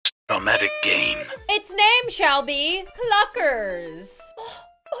dramatic game. Its name shall be Cluckers.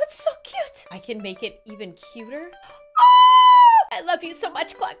 Oh, it's so cute. I can make it even cuter. Oh, I love you so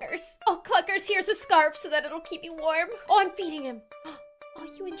much, Cluckers. Oh, Cluckers, here's a scarf so that it'll keep you warm. Oh, I'm feeding him. Oh,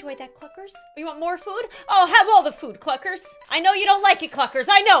 you enjoyed that, Cluckers? You want more food? Oh, have all the food, Cluckers. I know you don't like it, Cluckers.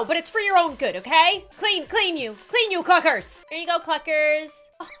 I know, but it's for your own good, okay? Clean you, Cluckers. Here you go, Cluckers.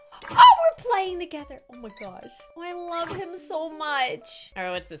 Oh, we're playing together. Oh my gosh. Oh, I love him so much. All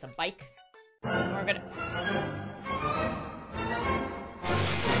right, what's this, a bike? We're gonna...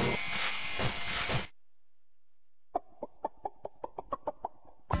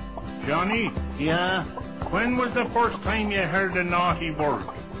 Johnny? Yeah? When was the first time you heard a naughty word?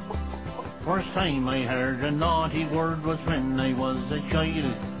 First time I heard a naughty word was when I was a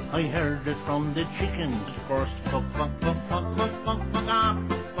child. I heard it from the chickens first.